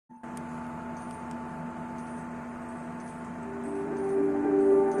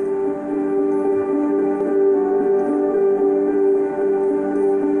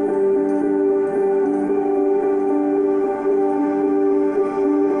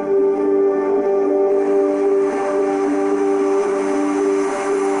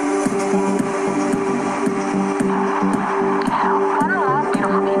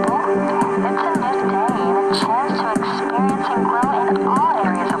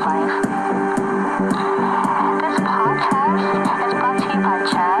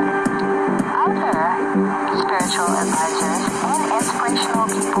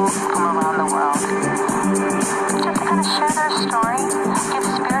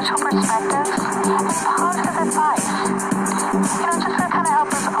neutral perspectives, and positive advice. Just to kind of help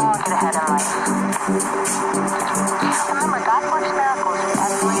us all get ahead in life. Remember, God works miracles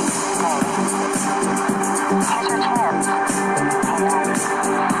every day. Here's your chance.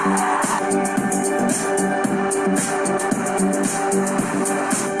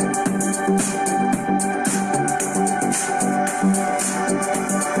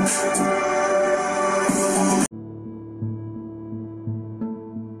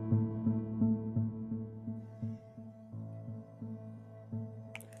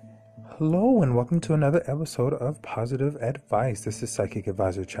 Hello and welcome to another episode of Positive Advice. This is Psychic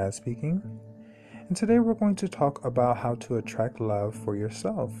Advisor Chad speaking. And today we're going to talk about how to attract love for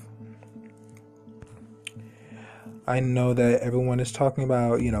yourself. I know that everyone is talking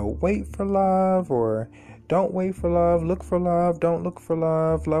about, wait for love or don't wait for love, look for love, don't look for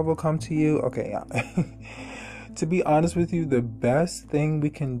love, love will come to you. Okay, yeah. To be honest with you, the best thing we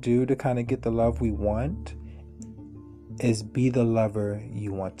can do to kind of get the love we want is be the lover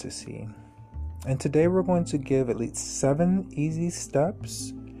you want to see. And today we're going to give at least 7 easy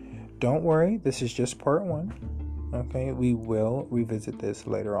steps. Don't worry, this is just part 1. Okay, we will revisit this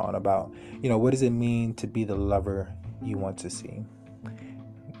later on about, what does it mean to be the lover you want to see?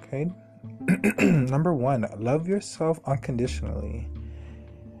 Okay. Number 1, love yourself unconditionally.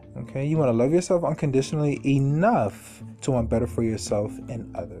 Okay, you want to love yourself unconditionally enough to want better for yourself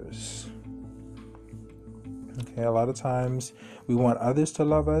and others. Okay, a lot of times we want others to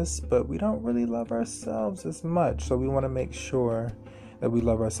love us, but we don't really love ourselves as much. So we want to make sure that we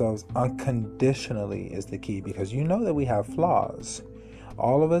love ourselves unconditionally is the key, because you know that we have flaws.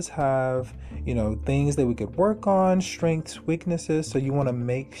 All of us have, things that we could work on, strengths, weaknesses. So you want to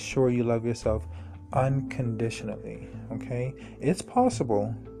make sure you love yourself unconditionally. Okay, it's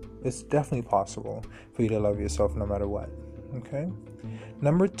possible. It's definitely possible for you to love yourself no matter what. Okay.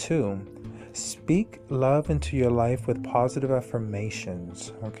 Number 2. Speak love into your life with positive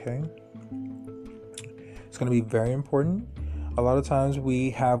affirmations, okay? It's going to be very important. A lot of times we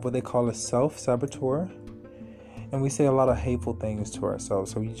have what they call a self-saboteur, and we say a lot of hateful things to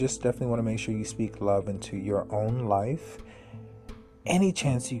ourselves. So you just definitely want to make sure you speak love into your own life any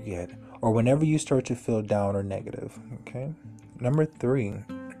chance you get, or whenever you start to feel down or negative, okay? Number 3,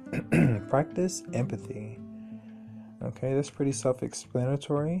 practice empathy. Okay, that's pretty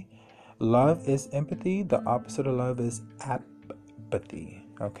self-explanatory. Love is empathy. The opposite of love is apathy.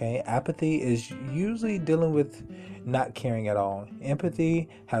 Okay, apathy is usually dealing with not caring at all. Empathy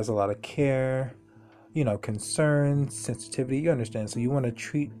has a lot of care, concern, sensitivity. You understand? So you want to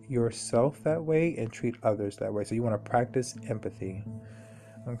treat yourself that way and treat others that way. So you want to practice empathy.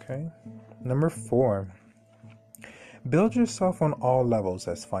 Okay. Number 4, build yourself on all levels.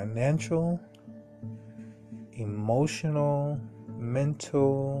 That's financial, emotional,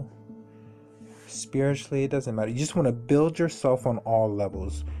 mental, spiritually. It doesn't matter. You just want to build yourself on all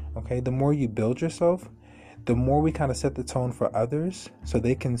levels. Okay, the more you build yourself, the more we kind of set the tone for others, so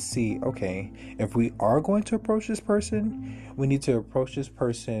they can see, okay, if we are going to approach this person, we need to approach this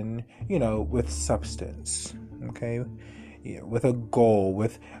person, with substance. Okay, with a goal,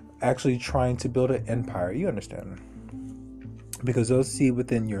 with actually trying to build an empire. You understand? Because they'll see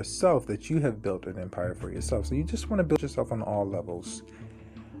within yourself that you have built an empire for yourself. So you just want to build yourself on all levels.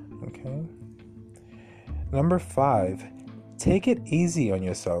 Okay. Number 5, take it easy on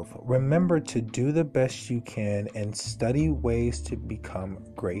yourself. Remember to do the best you can and study ways to become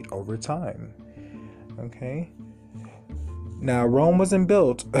great over time. Okay? Now, Rome wasn't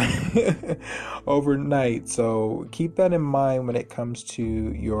built overnight, so keep that in mind when it comes to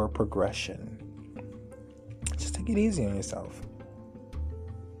your progression. Just take it easy on yourself.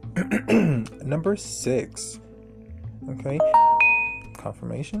 Number 6. Okay?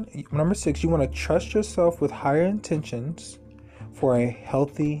 Confirmation. Number 6, you want to trust yourself with higher intentions for a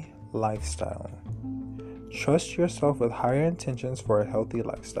healthy lifestyle. Trust yourself with higher intentions for a healthy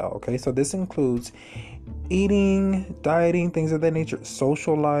lifestyle. Okay, so this includes eating, dieting, things of that nature,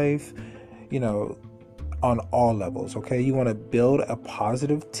 social life, on all levels. Okay, you want to build a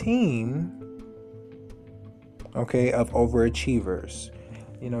positive team, okay, of overachievers.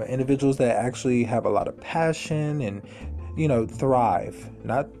 Individuals that actually have a lot of passion and thrive,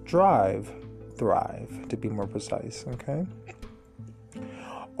 not drive, thrive, to be more precise. Okay.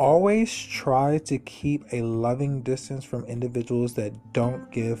 Always try to keep a loving distance from individuals that don't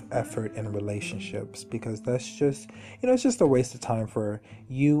give effort in relationships, because that's just, it's just a waste of time for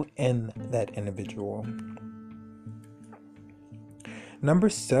you and that individual. Number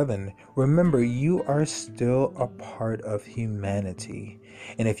 7, remember you are still a part of humanity.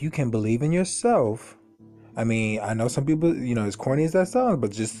 And if you can believe in yourself, I mean, I know some people, as corny as that sounds,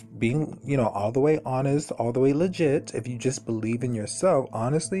 but just being, all the way honest, all the way legit, if you just believe in yourself,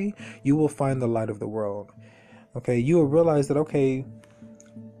 honestly, you will find the light of the world. Okay, you will realize that, okay,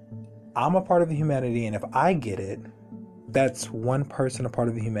 I'm a part of the humanity, and if I get it, that's one person, a part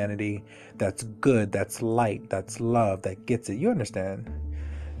of the humanity, that's good, that's light, that's love, that gets it. You understand?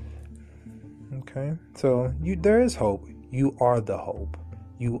 Okay, so there is hope. You are the hope.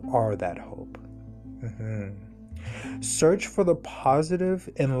 You are that hope. Search for the positive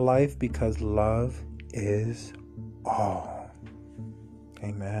in life because love is all.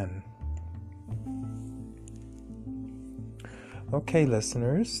 Amen. Okay,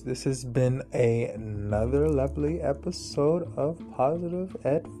 listeners, this has been another lovely episode of Positive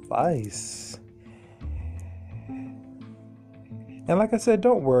Advice. And like I said,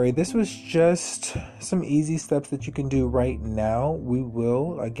 don't worry. This was just some easy steps that you can do right now. We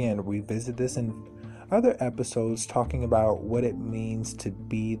will, again, revisit this in other episodes talking about what it means to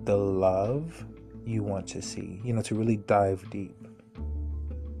be the love you want to see, to really dive deep.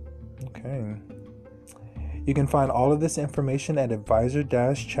 Okay. You can find all of this information at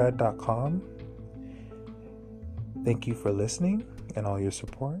advisor-chad.com. Thank you for listening and all your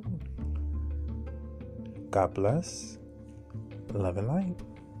support. God bless. Love and light.